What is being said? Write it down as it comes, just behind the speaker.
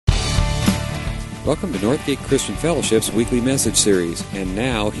Welcome to Northgate Christian Fellowship's weekly message series. And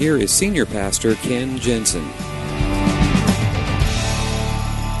now, here is Senior Pastor Ken Jensen.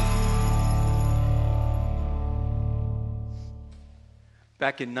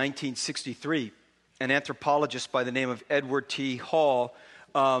 Back in 1963, an anthropologist by the name of Edward T. Hall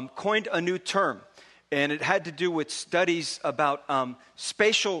coined a new term, and it had to do with studies about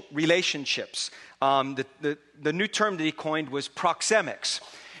spatial relationships. The new term that he coined was proxemics,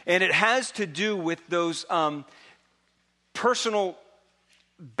 and it has to do with those personal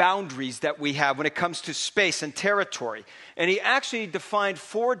boundaries that we have when it comes to space and territory. And he actually defined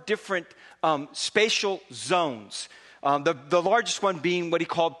 4 different spatial zones. The largest one being what he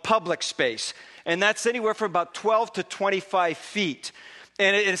called public space. And that's anywhere from about 12 to 25 feet.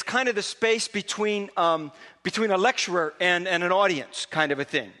 And it's kind of the space between a lecturer and an audience kind of a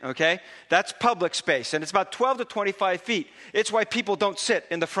thing, okay? That's public space. And it's about 12 to 25 feet. It's why people don't sit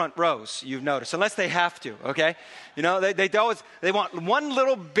in the front rows, you've noticed, unless they have to, okay? You know, they want one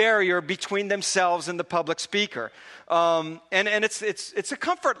little barrier between themselves and the public speaker. And it's a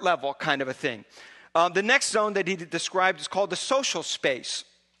comfort level kind of a thing. The next zone that he described is called the social space.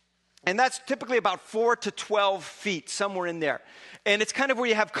 And that's typically about 4 to 12 feet, somewhere in there. And it's kind of where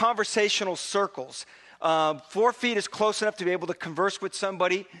you have conversational circles. 4 feet is close enough to be able to converse with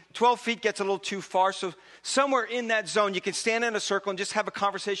somebody. 12 feet gets a little too far. So somewhere in that zone, you can stand in a circle and just have a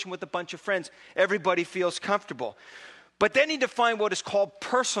conversation with a bunch of friends. Everybody feels comfortable. But then he defined what is called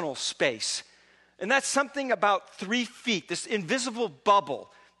personal space. And that's something about 3 feet, this invisible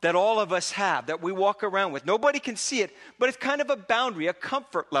bubble that all of us have, that we walk around with. Nobody can see it, but it's kind of a boundary, a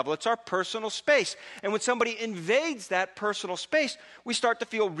comfort level. It's our personal space. And when somebody invades that personal space, we start to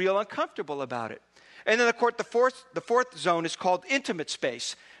feel real uncomfortable about it. And then, of course, the fourth zone is called intimate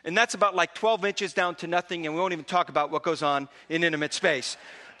space. And that's about like 12 inches down to nothing, and we won't even talk about what goes on in intimate space.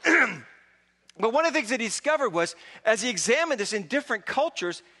 But one of the things that he discovered was, as he examined this in different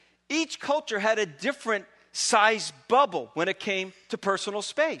cultures, each culture had a different size bubble when it came to personal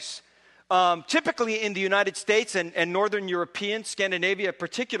space. Typically in the United States and Northern European, Scandinavia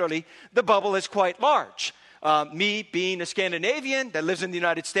particularly, the bubble is quite large. Me being a Scandinavian that lives in the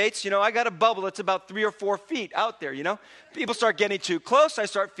United States, I got a bubble that's about 3 or 4 feet out there, People start getting too close, I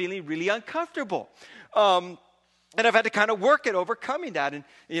start feeling really uncomfortable. And I've had to kind of work at overcoming that. And,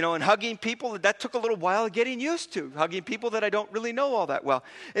 and hugging people, that took a little while getting used to. Hugging people that I don't really know all that well.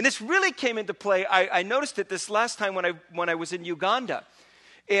 And this really came into play. I noticed it this last time when I was in Uganda.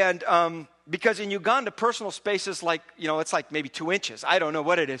 And because in Uganda, personal space is like, it's like maybe 2 inches. I don't know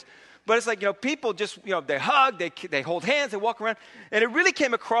what it is. But it's like, people just, they hug, they hold hands, they walk around. And it really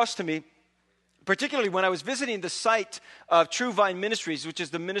came across to me, particularly when I was visiting the site of True Vine Ministries, which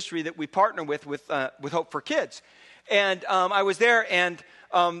is the ministry that we partner with Hope for Kids. And I was there, and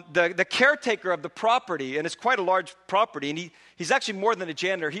the caretaker of the property, and it's quite a large property, and he's actually more than a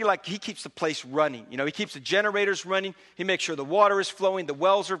janitor. He keeps the place running. He keeps the generators running. He makes sure the water is flowing, the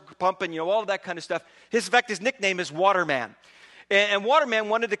wells are pumping, all of that kind of stuff. In fact, his nickname is Waterman. And Waterman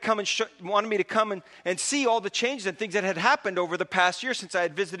wanted me to come and see all the changes and things that had happened over the past year since I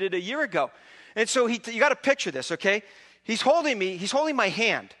had visited a year ago. And so you got to picture this, okay? He's holding my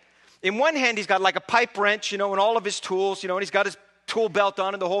hand. In one hand, he's got like a pipe wrench, and all of his tools, and he's got his tool belt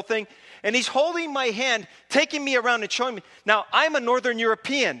on and the whole thing. And he's holding my hand, taking me around and showing me. Now, I'm a Northern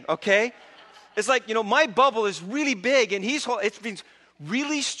European, okay? It's like, my bubble is really big, and it's been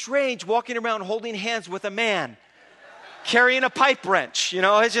really strange walking around holding hands with a man, carrying a pipe wrench,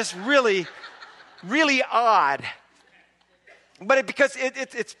 It's just really, really odd. But because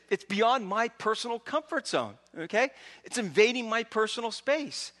it's beyond my personal comfort zone, okay? It's invading my personal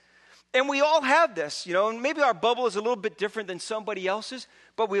space. And we all have this, and maybe our bubble is a little bit different than somebody else's,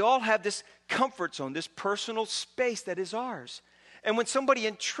 but we all have this comfort zone, this personal space that is ours. And when somebody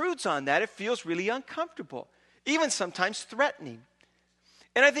intrudes on that, it feels really uncomfortable, even sometimes threatening.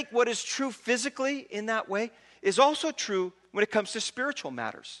 And I think what is true physically in that way is also true when it comes to spiritual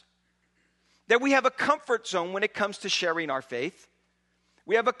matters. That we have a comfort zone when it comes to sharing our faith.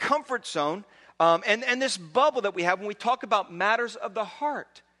 We have a comfort zone and this bubble that we have when we talk about matters of the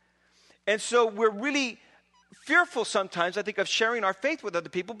heart. And so we're really fearful sometimes, I think, of sharing our faith with other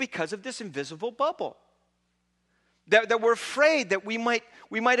people because of this invisible bubble. That we're afraid that we might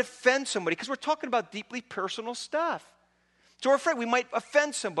offend somebody because we're talking about deeply personal stuff. So we're afraid we might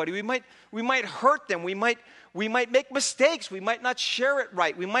offend somebody. We might hurt them. We might make mistakes. We might not share it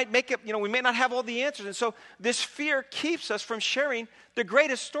right. We might make it, we may not have all the answers. And so this fear keeps us from sharing the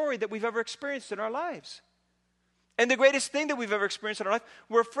greatest story that we've ever experienced in our lives. And the greatest thing that we've ever experienced in our life,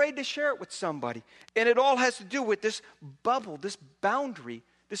 we're afraid to share it with somebody. And it all has to do with this bubble, this boundary,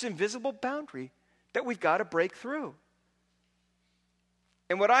 this invisible boundary that we've got to break through.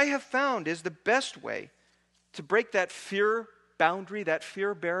 And what I have found is the best way to break that fear boundary, that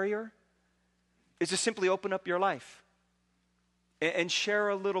fear barrier, is to simply open up your life and share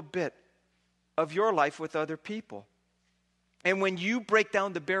a little bit of your life with other people. And when you break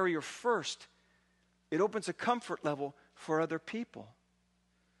down the barrier first, it opens a comfort level for other people.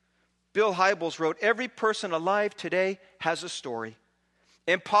 Bill Hybels wrote, "Every person alive today has a story.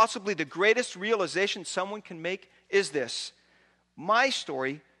 And possibly the greatest realization someone can make is this: my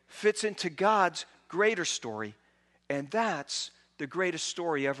story fits into God's greater story, and that's the greatest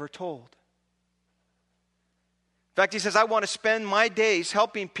story ever told." In fact, he says, "I want to spend my days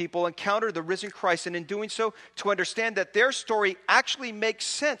helping people encounter the risen Christ, and in doing so, to understand that their story actually makes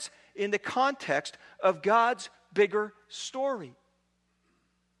sense in the context of God's bigger story."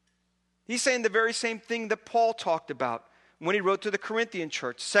 He's saying the very same thing that Paul talked about when he wrote to the Corinthian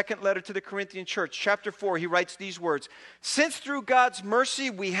church. Second letter to the Corinthian church, chapter 4, he writes these words: "Since through God's mercy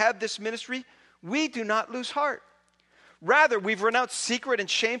we have this ministry, we do not lose heart. Rather, we've renounced secret and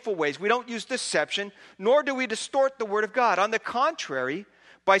shameful ways. We don't use deception, nor do we distort the word of God. On the contrary,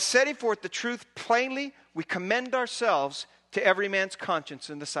 by setting forth the truth plainly, we commend ourselves to every man's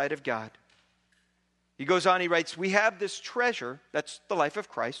conscience in the sight of God." He goes on, he writes, "We have this treasure," that's the life of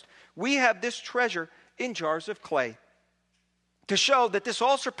Christ, "we have this treasure in jars of clay, to show that this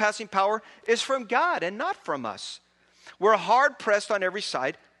all-surpassing power is from God and not from us. We're hard pressed on every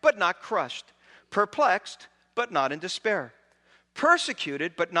side, but not crushed, perplexed, but not in despair,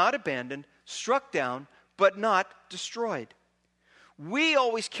 persecuted, but not abandoned, struck down, but not destroyed. We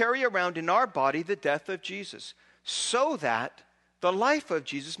always carry around in our body the death of Jesus, so that the life of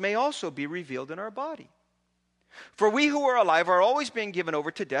Jesus may also be revealed in our body. For we who are alive are always being given over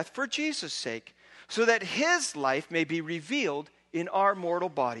to death for Jesus' sake, so that his life may be revealed in our mortal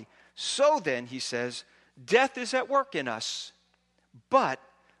body. So then," he says, "death is at work in us, but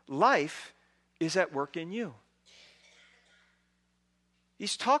life is at work in you."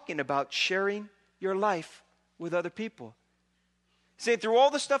 He's talking about sharing your life with other people. Saying, through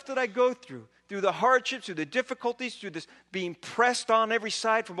all the stuff that I go through the hardships, through the difficulties, through this being pressed on every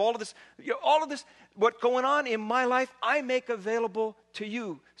side from all of this, what's going on in my life, I make available to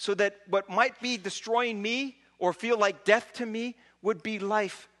you, so that what might be destroying me or feel like death to me would be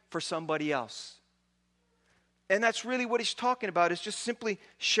life for somebody else. And that's really what he's talking about, is just simply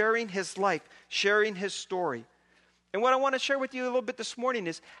sharing his life, sharing his story. And what I want to share with you a little bit this morning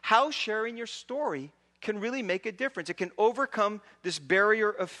is how sharing your story can really make a difference. It can overcome this barrier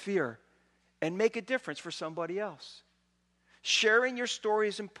of fear and make a difference for somebody else. Sharing your story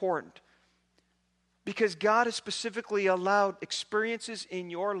is important because God has specifically allowed experiences in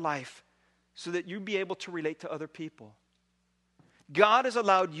your life so that you'll be able to relate to other people. God has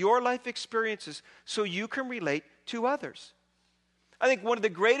allowed your life experiences so you can relate to others. I think one of the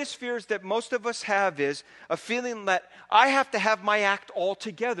greatest fears that most of us have is a feeling that I have to have my act all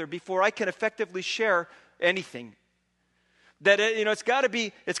together before I can effectively share anything. That it's got to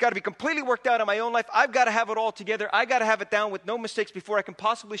be completely worked out in my own life. I've got to have it all together. I got to have it down with no mistakes before I can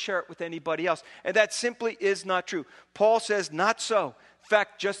possibly share it with anybody else. And that simply is not true. Paul says not so. In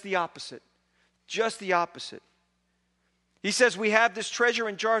fact, just the opposite. Just the opposite. He says we have this treasure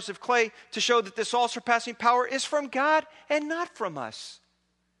in jars of clay to show that this all-surpassing power is from God and not from us.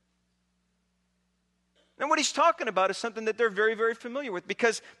 And what he's talking about is something that they're very, very familiar with,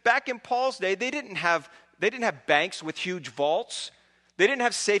 because back in Paul's day, they didn't have banks with huge vaults. They didn't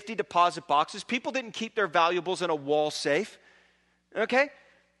have safety deposit boxes. People didn't keep their valuables in a wall safe. Okay?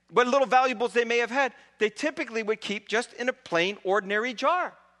 What little valuables they may have had, they typically would keep just in a plain, ordinary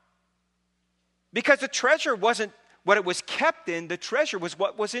jar. Because the treasure wasn't what it was kept in, the treasure was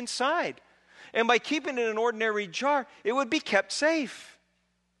what was inside. And by keeping it in an ordinary jar, it would be kept safe.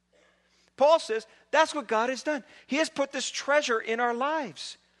 Paul says that's what God has done. He has put this treasure in our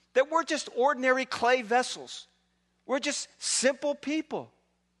lives, that we're just ordinary clay vessels. We're just simple people.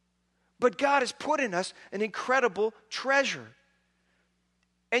 But God has put in us an incredible treasure.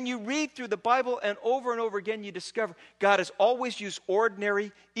 And you read through the Bible, and over again you discover God has always used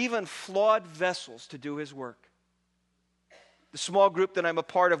ordinary, even flawed vessels to do his work. The small group that I'm a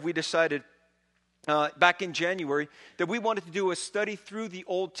part of, we decided back in January that we wanted to do a study through the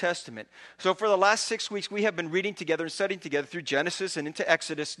Old Testament. So for the last 6 weeks, we have been reading together and studying together through Genesis and into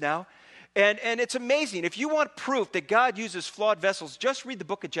Exodus now. And it's amazing. If you want proof that God uses flawed vessels, just read the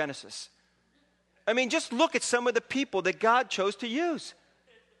book of Genesis. I mean, just look at some of the people that God chose to use.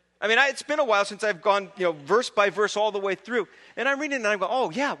 I mean, it's been a while since I've gone, verse by verse all the way through. And I'm reading and I'm going, oh,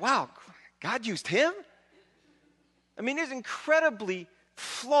 yeah, wow, God used him? I mean, there's incredibly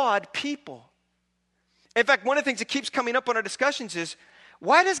flawed people. In fact, one of the things that keeps coming up in our discussions is,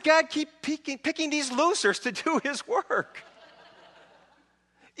 why does God keep picking these losers to do his work?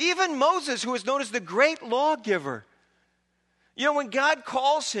 Even Moses, who is known as the great lawgiver, you know, when God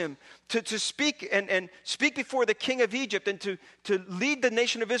calls him to speak and speak before the king of Egypt and to lead the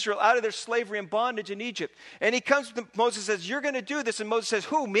nation of Israel out of their slavery and bondage in Egypt, and he comes to Moses and says, you're going to do this. And Moses says,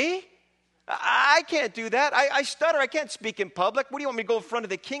 who, me? I can't do that. I stutter. I can't speak in public. What do you want me to go in front of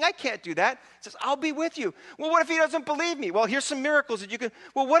the king? I can't do that. He says, I'll be with you. Well, what if he doesn't believe me? Well, here's some miracles that you can.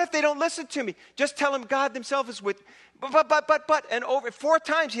 Well, what if they don't listen to me? Just tell him God himself is with. But. And over 4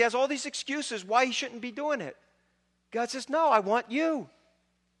 times he has all these excuses why he shouldn't be doing it. God says, no, I want you.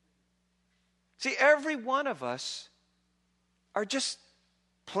 See, every one of us are just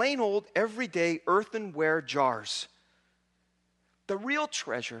plain old, everyday earthenware jars. The real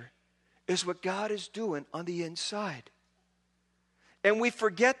treasure is what God is doing on the inside. And we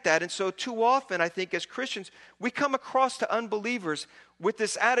forget that. And so too often, I think as Christians, we come across to unbelievers with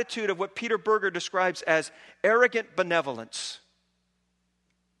this attitude of what Peter Berger describes as arrogant benevolence.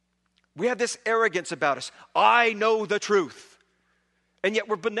 We have this arrogance about us. I know the truth. And yet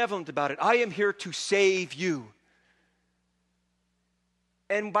we're benevolent about it. I am here to save you.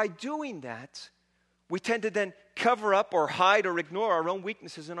 And by doing that, we tend to then cover up or hide or ignore our own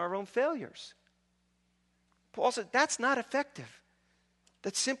weaknesses and our own failures. Paul said, that's not effective.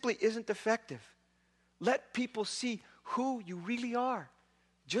 That simply isn't effective. Let people see who you really are.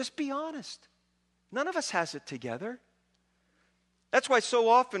 Just be honest. None of us has it together. That's why so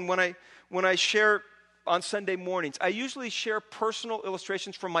often when I share on Sunday mornings, I usually share personal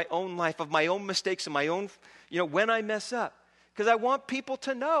illustrations from my own life, of my own mistakes and my own, when I mess up. Because I want people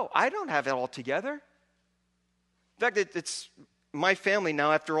to know I don't have it all together. In fact, it's my family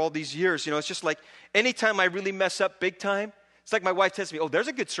now after all these years. It's just like anytime I really mess up big time, it's like my wife tells me, oh, there's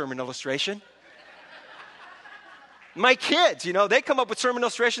a good sermon illustration. My kids, they come up with sermon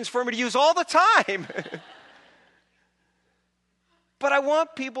illustrations for me to use all the time. But I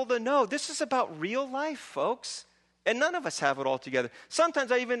want people to know this is about real life, folks. And none of us have it all together.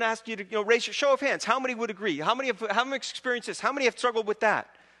 Sometimes I even ask you to raise your show of hands. How many would agree? How many have experienced this? How many have struggled with that?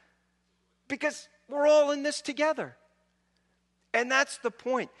 Because we're all in this together. And that's the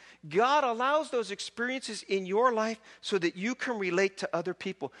point. God allows those experiences in your life so that you can relate to other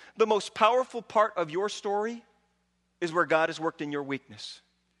people. The most powerful part of your story is where God has worked in your weakness.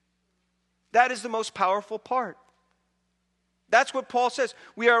 That is the most powerful part. That's what Paul says.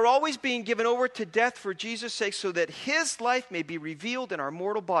 We are always being given over to death for Jesus' sake so that his life may be revealed in our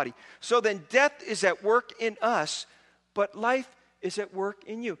mortal body. So then death is at work in us, but life is at work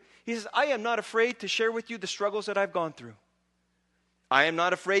in you. He says, I am not afraid to share with you the struggles that I've gone through. I am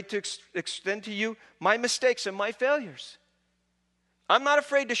not afraid to extend to you my mistakes and my failures. I'm not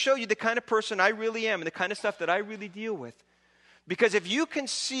afraid to show you the kind of person I really am and the kind of stuff that I really deal with. Because if you can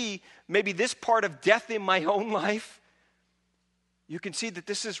see maybe this part of death in my own life, you can see that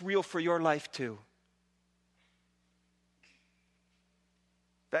this is real for your life too.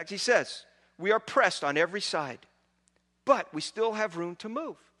 In fact, he says, we are pressed on every side, but we still have room to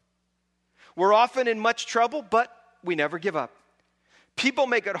move. We're often in much trouble, but we never give up. People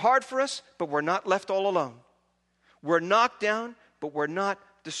make it hard for us, but we're not left all alone. We're knocked down, but we're not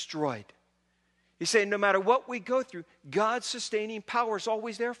destroyed. He's saying no matter what we go through, God's sustaining power is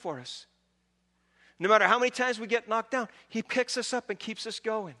always there for us. No matter how many times we get knocked down, he picks us up and keeps us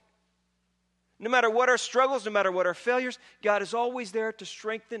going. No matter what our struggles, no matter what our failures, God is always there to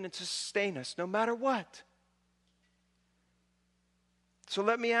strengthen and to sustain us, no matter what. So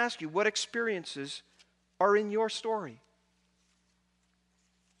let me ask you, what experiences are in your story?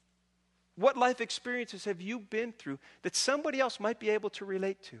 What life experiences have you been through that somebody else might be able to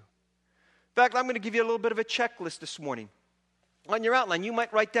relate to? In fact, I'm going to give you a little bit of a checklist this morning. On your outline, you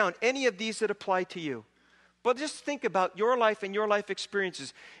might write down any of these that apply to you. But just think about your life and your life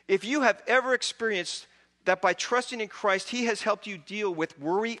experiences. If you have ever experienced that by trusting in Christ, he has helped you deal with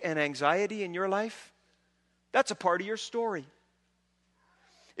worry and anxiety in your life, that's a part of your story.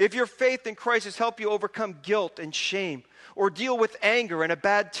 If your faith in Christ has helped you overcome guilt and shame or deal with anger and a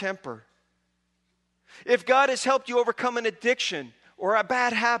bad temper, if God has helped you overcome an addiction or a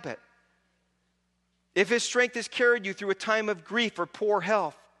bad habit, if his strength has carried you through a time of grief or poor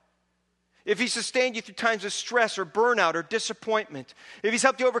health, if he sustained you through times of stress or burnout or disappointment, if he's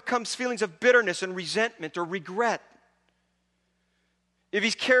helped you overcome feelings of bitterness and resentment or regret, if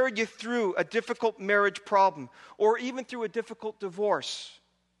he's carried you through a difficult marriage problem or even through a difficult divorce,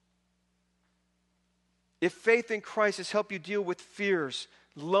 if faith in Christ has helped you deal with fears,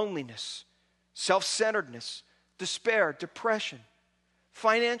 loneliness, self-centeredness, despair, depression,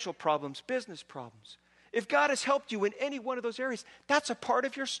 financial problems, business problems, If God has helped you in any one of those areas, that's a part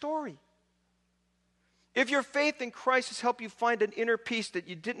of your story. If your faith in Christ has helped you find an inner peace that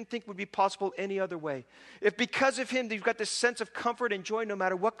you didn't think would be possible any other way, if because of Him you've got this sense of comfort and joy no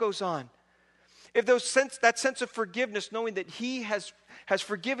matter what goes on, if that sense of forgiveness, knowing that He has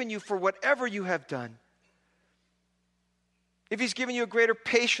forgiven you for whatever you have done, if He's given you a greater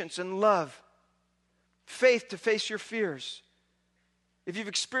patience and love, faith to face your fears, if you've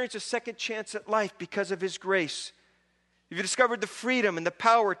experienced a second chance at life because of His grace, if you discovered the freedom and the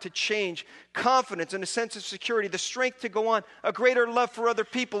power to change, confidence and a sense of security, the strength to go on, a greater love for other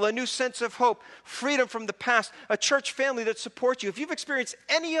people, a new sense of hope, freedom from the past, a church family that supports you. If you've experienced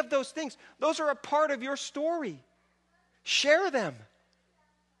any of those things, those are a part of your story. Share them.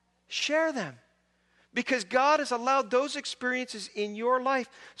 Share them. Because God has allowed those experiences in your life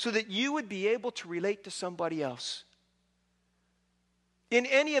so that you would be able to relate to somebody else. In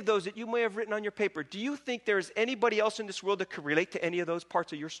any of those that you may have written on your paper, do you think there is anybody else in this world that could relate to any of those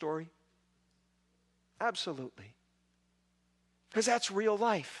parts of your story? Absolutely. Because that's real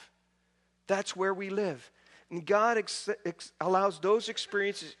life. That's where we live. And God allows those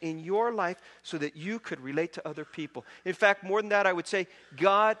experiences in your life so that you could relate to other people. In fact, more than that, I would say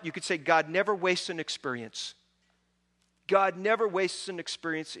you could say God never wastes an experience. God never wastes an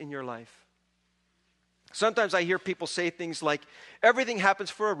experience in your life. Sometimes I hear people say things like, everything happens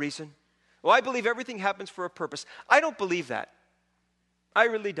for a reason. Well, I believe everything happens for a purpose. I don't believe that. I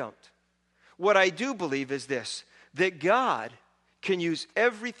really don't. What I do believe is this, that God can use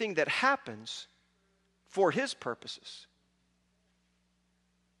everything that happens for His purposes.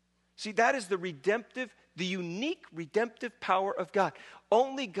 See, that is the unique redemptive power of God.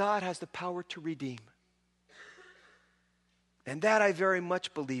 Only God has the power to redeem. And that I very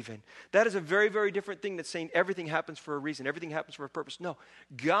much believe in. That is a very, very different thing than saying everything happens for a reason, everything happens for a purpose. No,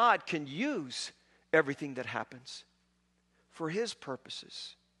 God can use everything that happens for His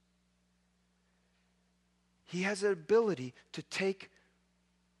purposes. He has an ability to take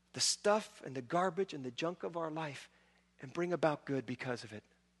the stuff and the garbage and the junk of our life and bring about good because of it.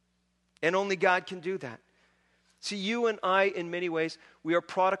 And only God can do that. See, you and I, in many ways, we are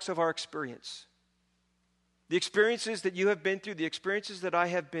products of our experience. The experiences that you have been through, the experiences that I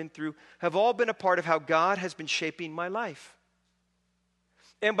have been through, have all been a part of how God has been shaping my life.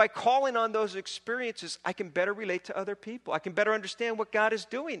 And by calling on those experiences, I can better relate to other people. I can better understand what God is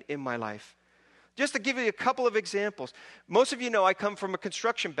doing in my life. Just to give you a couple of examples. Most of you know I come from a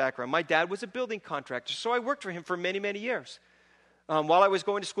construction background. My dad was a building contractor, so I worked for him for many, many years. While I was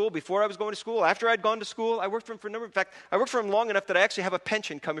going to school, before I was going to school, after I'd gone to school, I worked for him for a number. In fact, I worked for him long enough that I actually have a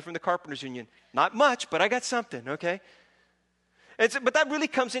pension coming from the Carpenters Union. Not much, but I got something, okay? But that really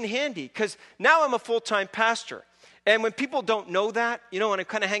comes in handy because now I'm a full-time pastor. And when people don't know that, and I'm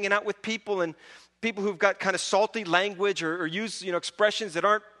kind of hanging out with people and people who've got kind of salty language or use, expressions that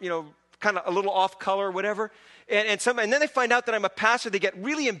aren't, kind of a little off color or whatever. And then they find out that I'm a pastor. They get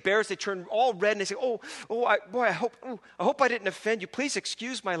really embarrassed. They turn all red and they say, I hope I didn't offend you. Please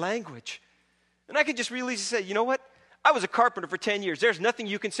excuse my language. And I can just really say, you know what? I was a carpenter for 10 years. There's nothing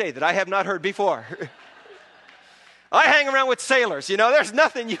you can say that I have not heard before. I hang around with sailors. There's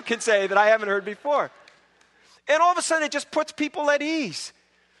nothing you can say that I haven't heard before. And all of a sudden it just puts people at ease.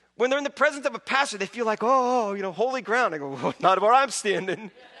 When they're in the presence of a pastor, they feel like, holy ground. I go, well, not where I'm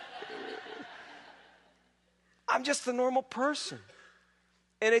standing. I'm just a normal person.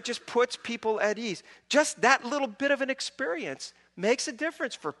 And it just puts people at ease. Just that little bit of an experience makes a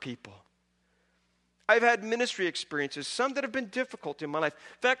difference for people. I've had ministry experiences, some that have been difficult in my life.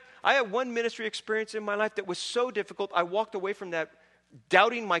 In fact, I had one ministry experience in my life that was so difficult, I walked away from that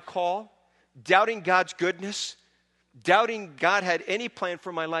doubting my call, doubting God's goodness, doubting God had any plan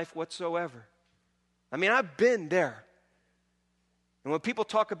for my life whatsoever. I mean, I've been there. And when people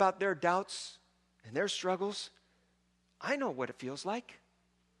talk about their doubts and their struggles, I know what it feels like.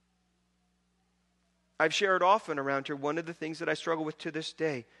 I've shared often around here one of the things that I struggle with to this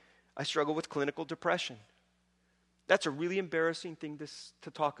day. I struggle with clinical depression. That's a really embarrassing thing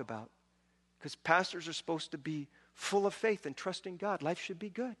to talk about because pastors are supposed to be full of faith and trusting God. Life should be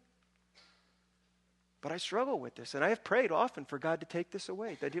good. But I struggle with this, and I have prayed often for God to take this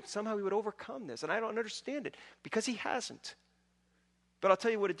away, that somehow He would overcome this, and I don't understand it because He hasn't. But I'll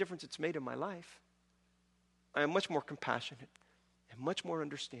tell you what a difference it's made in my life. I am much more compassionate and much more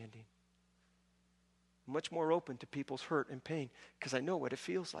understanding, much more open to people's hurt and pain because I know what it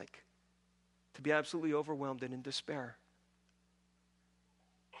feels like to be absolutely overwhelmed and in despair.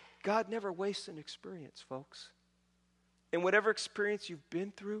 God never wastes an experience, folks. And whatever experience you've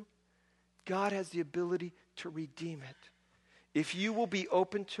been through, God has the ability to redeem it. If you will be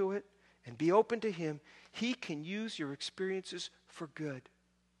open to it, and be open to Him, He can use your experiences for good.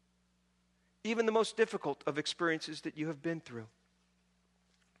 Even the most difficult of experiences that you have been through.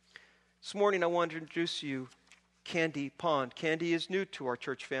 This morning I want to introduce you Candy Pond. Candy is new to our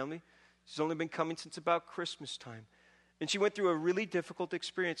church family. She's only been coming since about Christmas time. And she went through a really difficult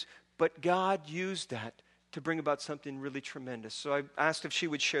experience, but God used that to bring about something really tremendous. So I asked if she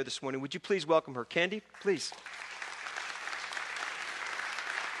would share this morning. Would you please welcome her? Candy, please.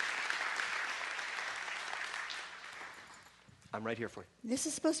 I'm right here for you. This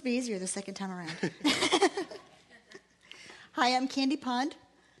is supposed to be easier the second time around. Hi, I'm Candy Pond.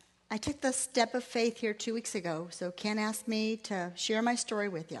 I took the step of faith here 2 weeks ago, so Ken asked me to share my story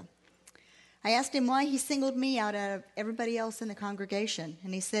with you. I asked him why he singled me out of everybody else in the congregation,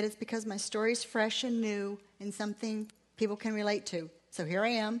 and he said it's because my story's fresh and new and something people can relate to. So here I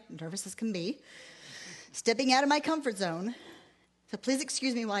am, nervous as can be, stepping out of my comfort zone. So please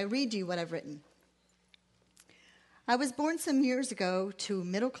excuse me while I read you what I've written. I was born some years ago to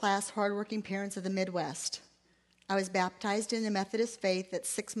middle-class, hardworking parents of the Midwest. I was baptized in the Methodist faith at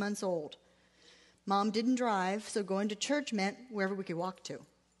 6 months old. Mom didn't drive, so going to church meant wherever we could walk to.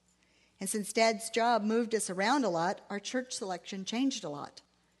 And since Dad's job moved us around a lot, our church selection changed a lot.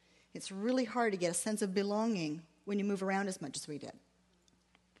 It's really hard to get a sense of belonging when you move around as much as we did.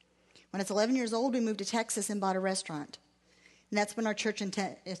 When I was 11 years old, we moved to Texas and bought a restaurant. And that's when our church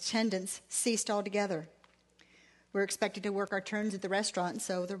attendance ceased altogether. We were expected to work our turns at the restaurant,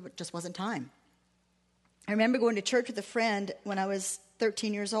 so there just wasn't time. I remember going to church with a friend when I was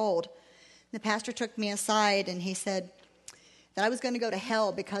 13 years old. The pastor took me aside and he said that I was going to go to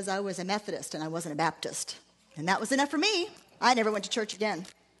hell because I was a Methodist and I wasn't a Baptist. And that was enough for me. I never went to church again.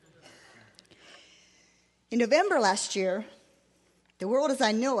 In November last year, the world as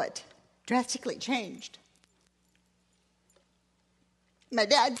I know it drastically changed. My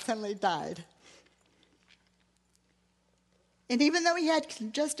dad suddenly died. And even though he had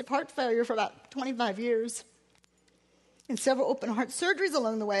congestive heart failure for about 25 years and several open heart surgeries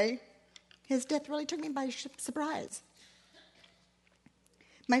along the way, his death really took me by surprise.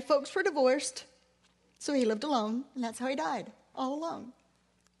 My folks were divorced, so he lived alone, and that's how he died, all alone.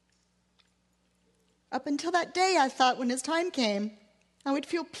 Up until that day, I thought when his time came, I would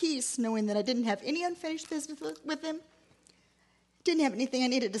feel peace knowing that I didn't have any unfinished business with him, didn't have anything I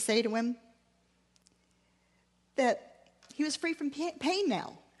needed to say to him, that he was free from pain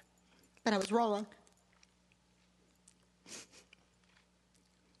now. But I was wrong.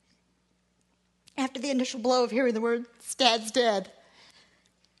 After the initial blow of hearing the word, Dad's dead,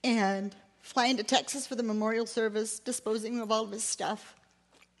 and flying to Texas for the memorial service, disposing of all of his stuff,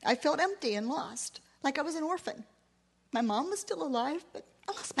 I felt empty and lost, like I was an orphan. My mom was still alive, but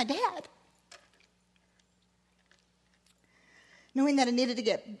I lost my dad. Knowing that I needed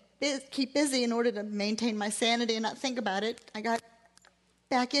to keep busy in order to maintain my sanity and not think about it, I got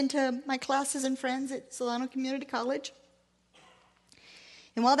back into my classes and friends at Solano Community College.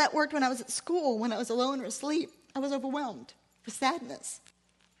 And while that worked when I was at school, when I was alone or asleep, I was overwhelmed with sadness.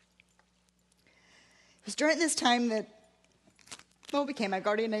 It was during this time that Mo became my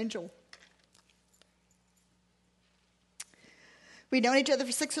guardian angel. We'd known each other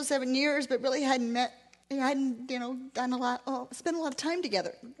for 6 or 7 years, but really hadn't met. I hadn't, spent a lot of time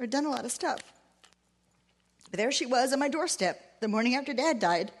together or done a lot of stuff. But there she was on my doorstep the morning after Dad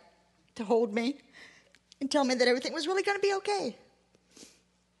died to hold me and tell me that everything was really going to be okay.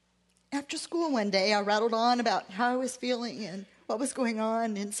 After school one day, I rattled on about how I was feeling and what was going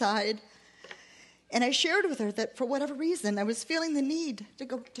on inside. And I shared with her that for whatever reason, I was feeling the need to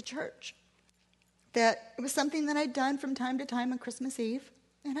go to church. That it was something that I'd done from time to time on Christmas Eve,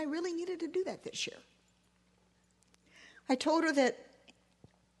 and I really needed to do that this year. I told her that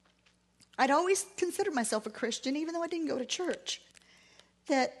I'd always considered myself a Christian, even though I didn't go to church.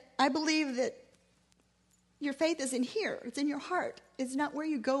 That I believe that your faith is in here. It's in your heart. It's not where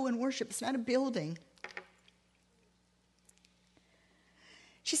you go and worship. It's not a building.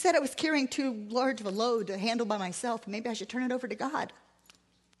 She said I was carrying too large of a load to handle by myself, and maybe I should turn it over to God.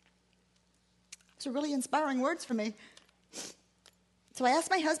 It's a really inspiring words for me. So I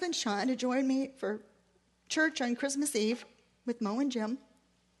asked my husband, Sean, to join me for church on Christmas Eve with Mo and Jim.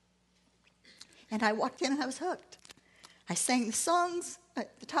 And I walked in and I was hooked. I sang the songs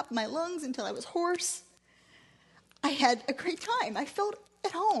at the top of my lungs until I was hoarse. I had a great time. I felt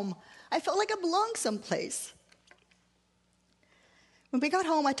at home. I felt like I belonged someplace. When we got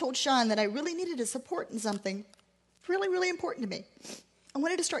home, I told Sean that I really needed his support in something really, really important to me. I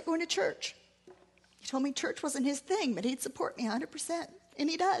wanted to start going to church. He told me church wasn't his thing, but he'd support me 100%, and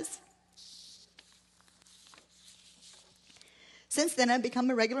he does. Since then, I've become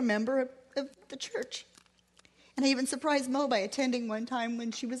a regular member of the church. And I even surprised Mo by attending one time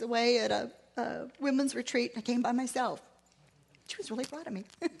when she was away at a women's retreat. I came by myself. She was really proud of me.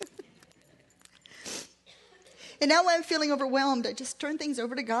 And now when I'm feeling overwhelmed, I just turn things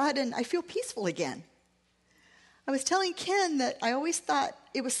over to God and I feel peaceful again. I was telling Ken that I always thought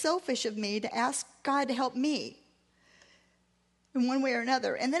it was selfish of me to ask God to help me in one way or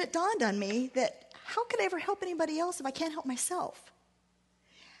another. And then it dawned on me that how could I ever help anybody else if I can't help myself?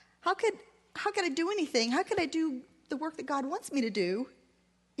 How could I do anything? How could I do the work that God wants me to do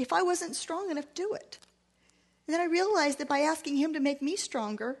if I wasn't strong enough to do it? And then I realized that by asking him to make me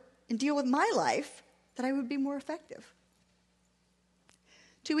stronger and deal with my life, that I would be more effective.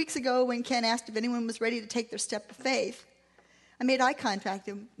 2 weeks ago, when Ken asked if anyone was ready to take their step of faith, I made eye contact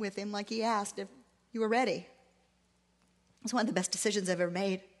with him like he asked if you were ready. It was one of the best decisions I've ever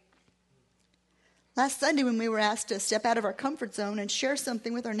made. Last Sunday, when we were asked to step out of our comfort zone and share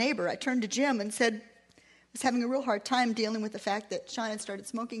something with our neighbor, I turned to Jim and said I was having a real hard time dealing with the fact that Sean had started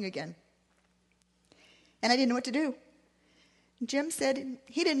smoking again. And I didn't know what to do. Jim said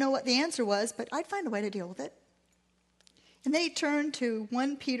he didn't know what the answer was, but I'd find a way to deal with it. And then he turned to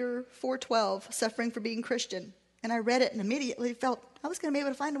 1 Peter 4:12, suffering for being Christian. And I read it and immediately felt I was going to be able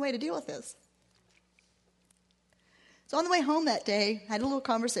to find a way to deal with this. So on the way home that day, I had a little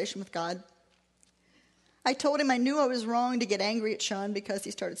conversation with God. I told him I knew I was wrong to get angry at Sean because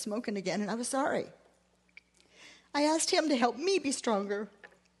he started smoking again, and I was sorry. I asked him to help me be stronger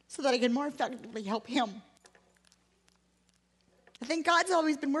so that I could more effectively help him. I think God's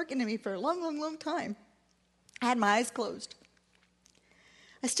always been working in me for a long, long, long time. I had my eyes closed.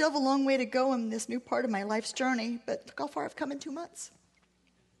 I still have a long way to go in this new part of my life's journey, but look how far I've come in 2 months.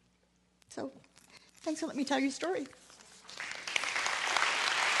 So, thanks for letting me tell you a story.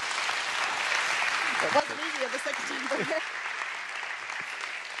 It wasn't easy the second time, but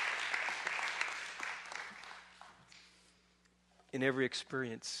in every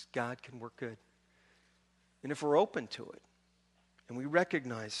experience, God can work good. And if we're open to it, and we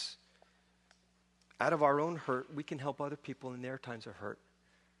recognize out of our own hurt, we can help other people in their times of hurt,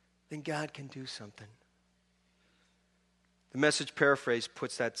 then God can do something. The Message paraphrase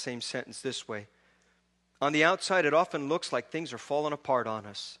puts that same sentence this way. On the outside, it often looks like things are falling apart on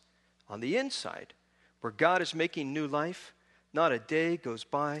us. On the inside, where God is making new life, not a day goes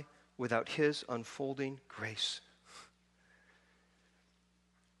by without his unfolding grace.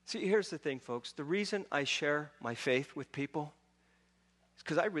 See, here's the thing, folks. The reason I share my faith with people is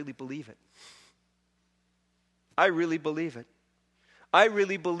because I really believe it. I really believe it. I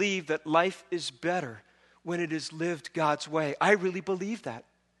really believe that life is better when it is lived God's way. I really believe that.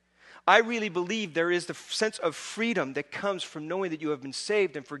 I really believe there is the sense of freedom that comes from knowing that you have been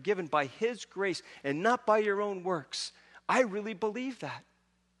saved and forgiven by his grace and not by your own works. I really believe that.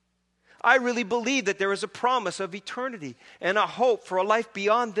 I really believe that there is a promise of eternity and a hope for a life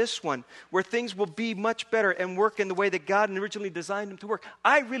beyond this one where things will be much better and work in the way that God originally designed them to work.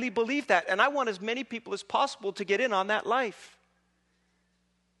 I really believe that, and I want as many people as possible to get in on that life.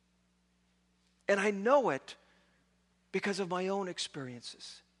 And I know it because of my own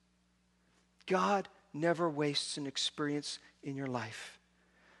experiences. God never wastes an experience in your life.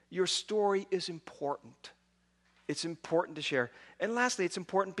 Your story is important. It's important to share. And lastly, it's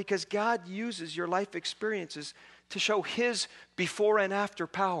important because God uses your life experiences to show his before and after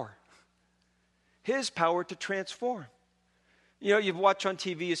power. His power to transform. You know, you watch on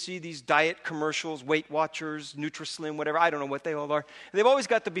TV, you see these diet commercials, Weight Watchers, Nutri-Slim, whatever. I don't know what they all are. They've always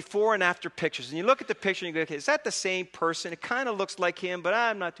got the before and after pictures. And you look at the picture and you go, okay, is that the same person? It kind of looks like him, but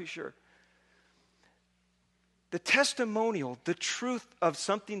I'm not too sure. The testimonial, the truth of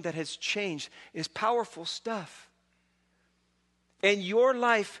something that has changed is powerful stuff. And your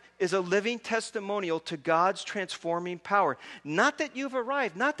life is a living testimonial to God's transforming power. Not that you've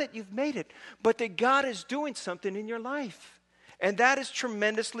arrived, not that you've made it, but that God is doing something in your life. And that is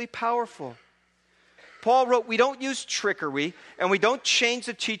tremendously powerful. Paul wrote, we don't use trickery and we don't change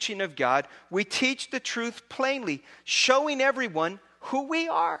the teaching of God. We teach the truth plainly, showing everyone who we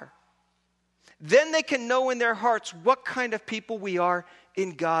are. Then they can know in their hearts what kind of people we are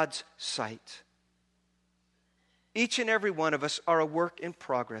in God's sight. Each and every one of us are a work in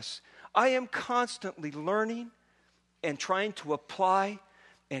progress. I am constantly learning and trying to apply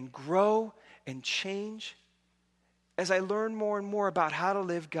and grow and change as I learn more and more about how to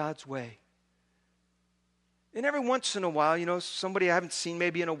live God's way. And every once in a while, you know, somebody I haven't seen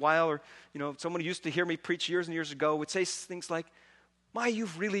maybe in a while, or, you know, someone who used to hear me preach years and years ago would say things like, "My,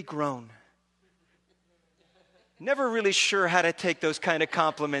 you've really grown." Never really sure how to take those kind of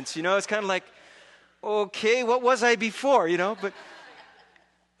compliments, you know. It's kind of like, okay, what was I before,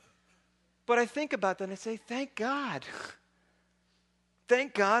 But I think about that and I say, thank God.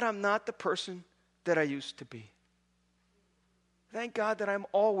 Thank God I'm not the person that I used to be. Thank God that I'm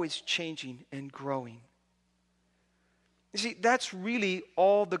always changing and growing. You see, that's really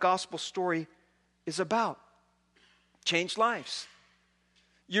all the gospel story is about. Change lives.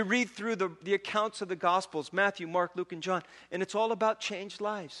 You read through the accounts of the Gospels, Matthew, Mark, Luke, and John, and it's all about changed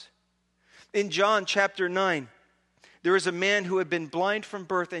lives. In John chapter 9, there is a man who had been blind from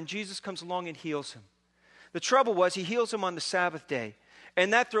birth, and Jesus comes along and heals him. The trouble was, he heals him on the Sabbath day.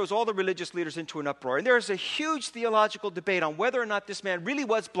 And that throws all the religious leaders into an uproar. And there is a huge theological debate on whether or not this man really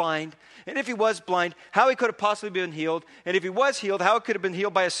was blind. And if he was blind, how he could have possibly been healed. And if he was healed, how it could have been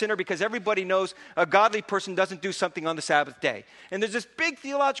healed by a sinner, because everybody knows a godly person doesn't do something on the Sabbath day. And there's this big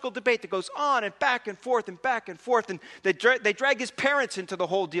theological debate that goes on and back and forth and back and forth. And they drag his parents into the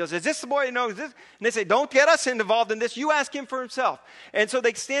whole deal. Is this the boy? No, is this? And they say, don't get us involved in this. You ask him for himself. And so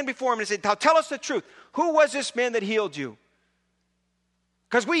they stand before him and say, now tell us the truth. Who was this man that healed you?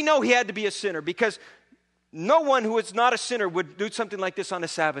 Because we know he had to be a sinner, because no one who is not a sinner would do something like this on a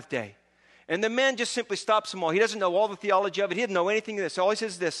Sabbath day. And the man just simply stops them all. He doesn't know all the theology of it. He didn't know anything of this. All he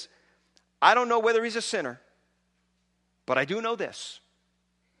says is this: I don't know whether he's a sinner, but I do know this.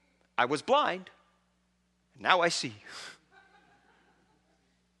 I was blind, now I see.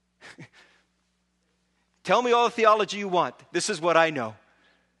 Tell me all the theology you want. This is what I know.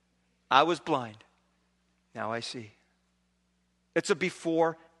 I was blind, now I see. It's a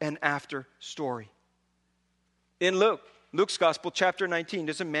before and after story. In Luke's Gospel, chapter 19,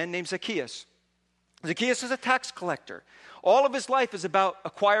 there's a man named Zacchaeus. Zacchaeus is a tax collector. All of his life is about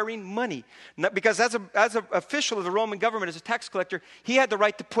acquiring money. Because as an official of the Roman government, as a tax collector, he had the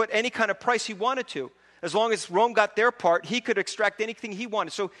right to put any kind of price he wanted to. As long as Rome got their part, he could extract anything he wanted.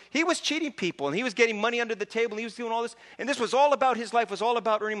 So he was cheating people, and he was getting money under the table, and he was doing all this. And this was all about his life, was all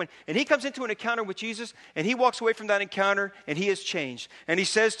about earning money. And he comes into an encounter with Jesus, and he walks away from that encounter, and he is changed. And he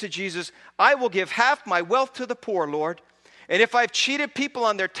says to Jesus, I will give half my wealth to the poor, Lord. And if I've cheated people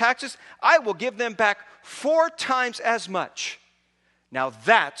on their taxes, I will give them back 4 times as much. Now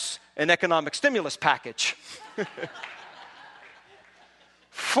that's an economic stimulus package.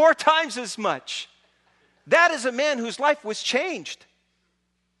 4 times as much. That is a man whose life was changed.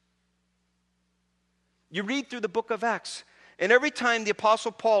 You read through the book of Acts, and every time the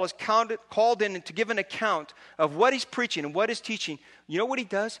Apostle Paul is called in to give an account of what he's preaching and what he's teaching, you know what he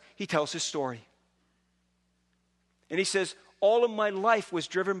does? He tells his story. And he says, all of my life was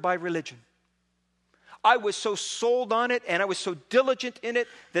driven by religion. I was so sold on it, and I was so diligent in it,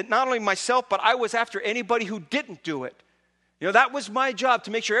 that not only myself, but I was after anybody who didn't do it. That was my job,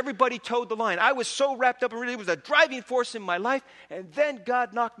 to make sure everybody towed the line. I was so wrapped up in it. It was a driving force in my life. And then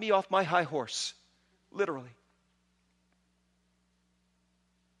God knocked me off my high horse. Literally.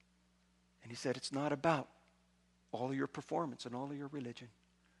 And he said, it's not about all of your performance and all of your religion.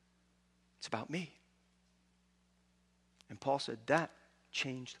 It's about me. And Paul said, that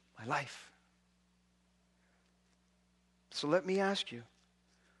changed my life. So let me ask you,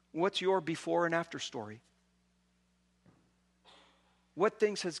 what's your before and after story? What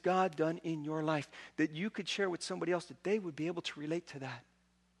things has God done in your life that you could share with somebody else, that they would be able to relate to that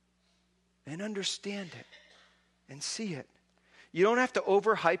and understand it and see it? You don't have to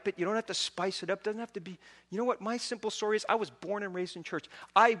overhype it. You don't have to spice it up. It doesn't have to be. You know what my simple story is? I was born and raised in church.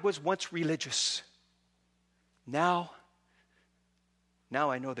 I was once religious. Now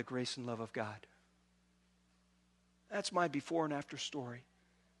I know the grace and love of God. That's my before and after story.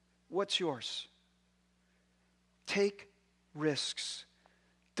 What's yours? Take risks.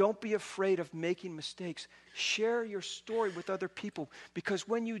 Don't be afraid of making mistakes. Share your story with other people, because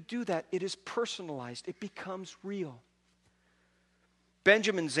when you do that, it is personalized. It becomes real.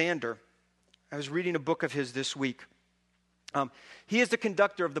 Benjamin Zander, I was reading a book of his this week. He is the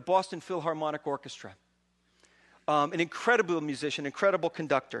conductor of the Boston Philharmonic Orchestra. An incredible musician, incredible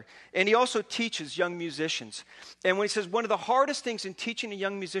conductor. And he also teaches young musicians. And when he says one of the hardest things in teaching a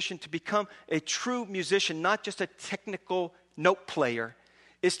young musician to become a true musician, not just a technical note player,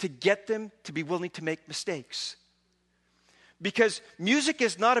 is to get them to be willing to make mistakes. Because music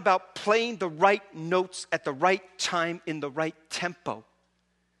is not about playing the right notes at the right time in the right tempo.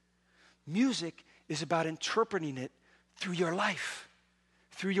 Music is about interpreting it through your life,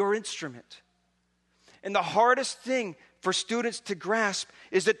 through your instrument. And the hardest thing for students to grasp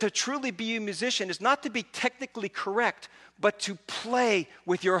is that to truly be a musician is not to be technically correct, but to play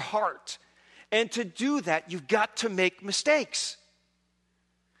with your heart. And to do that, you've got to make mistakes.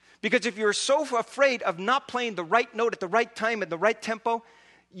 Because if you're so afraid of not playing the right note at the right time and the right tempo,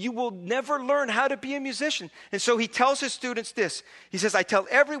 you will never learn how to be a musician. And so he tells his students this. He says, I tell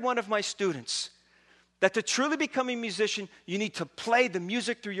every one of my students that to truly become a musician, you need to play the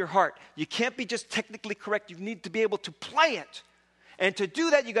music through your heart. You can't be just technically correct. You need to be able to play it. And to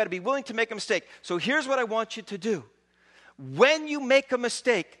do that, you got to be willing to make a mistake. So here's what I want you to do. When you make a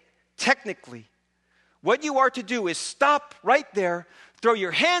mistake, technically, what you are to do is stop right there, throw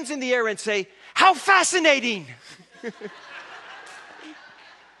your hands in the air and say, how fascinating!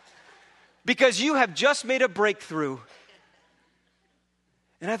 Because you have just made a breakthrough.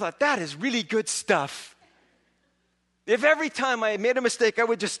 And I thought, that is really good stuff. If every time I made a mistake, I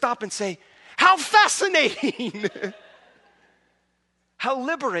would just stop and say, how fascinating! How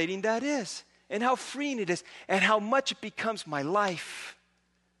liberating that is, and how freeing it is, and how much it becomes my life.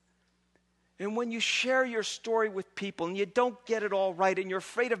 And when you share your story with people and you don't get it all right and you're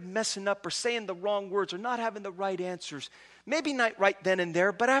afraid of messing up or saying the wrong words or not having the right answers, maybe not right then and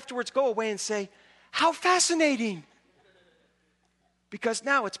there, but afterwards go away and say, how fascinating! Because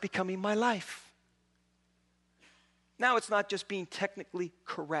now it's becoming my life. Now it's not just being technically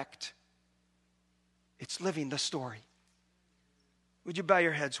correct. It's living the story. Would you bow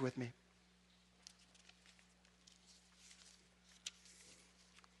your heads with me?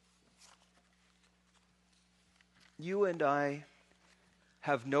 You and I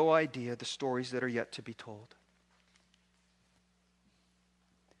have no idea the stories that are yet to be told.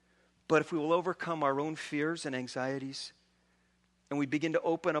 But if we will overcome our own fears and anxieties, and we begin to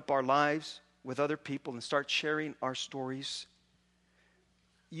open up our lives with other people and start sharing our stories,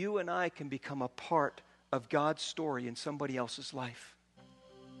 you and I can become a part of God's story in somebody else's life.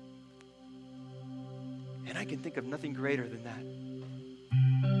 And I can think of nothing greater than that.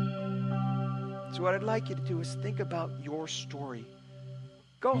 So what I'd like you to do is think about your story.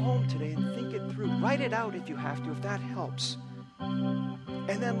 Go home today and think it through. Write it out if you have to, if that helps.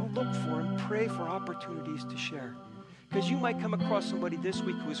 And then look for and pray for opportunities to share. Because you might come across somebody this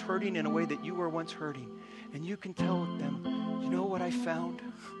week who is hurting in a way that you were once hurting. And you can tell them, you know what I found?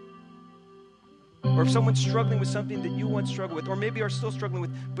 Or if someone's struggling with something that you once struggled with, or maybe are still struggling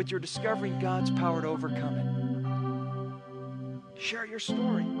with, but you're discovering God's power to overcome it. Share your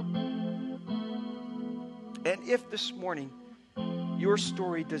story. And if this morning your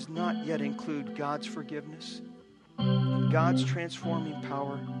story does not yet include God's forgiveness, God's transforming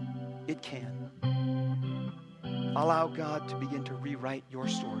power, it can. Allow God to begin to rewrite your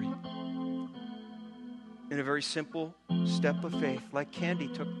story in a very simple step of faith, like Candy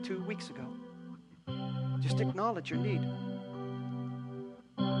took 2 weeks ago. Just acknowledge your need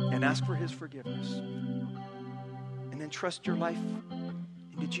and ask for His forgiveness. And then trust your life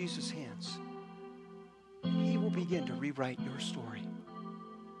into Jesus' hands. He will begin to rewrite your story.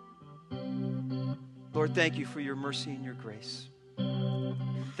 Lord, thank you for your mercy and your grace.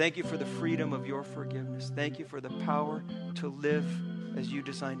 Thank you for the freedom of your forgiveness. Thank you for the power to live as you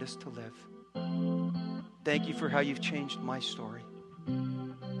designed us to live. Thank you for how you've changed my story.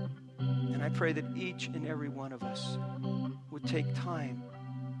 And I pray that each and every one of us would take time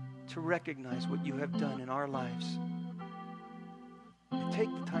to recognize what you have done in our lives. And take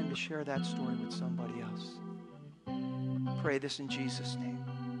the time to share that story with somebody else. Pray this in Jesus' name.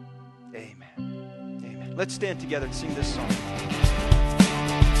 Amen. Amen. Let's stand together and sing this song.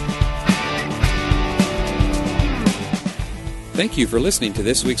 Thank you for listening to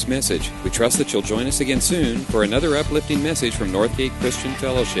this week's message. We trust that you'll join us again soon for another uplifting message from Northgate Christian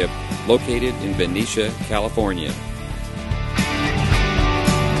Fellowship, located in Benicia, California.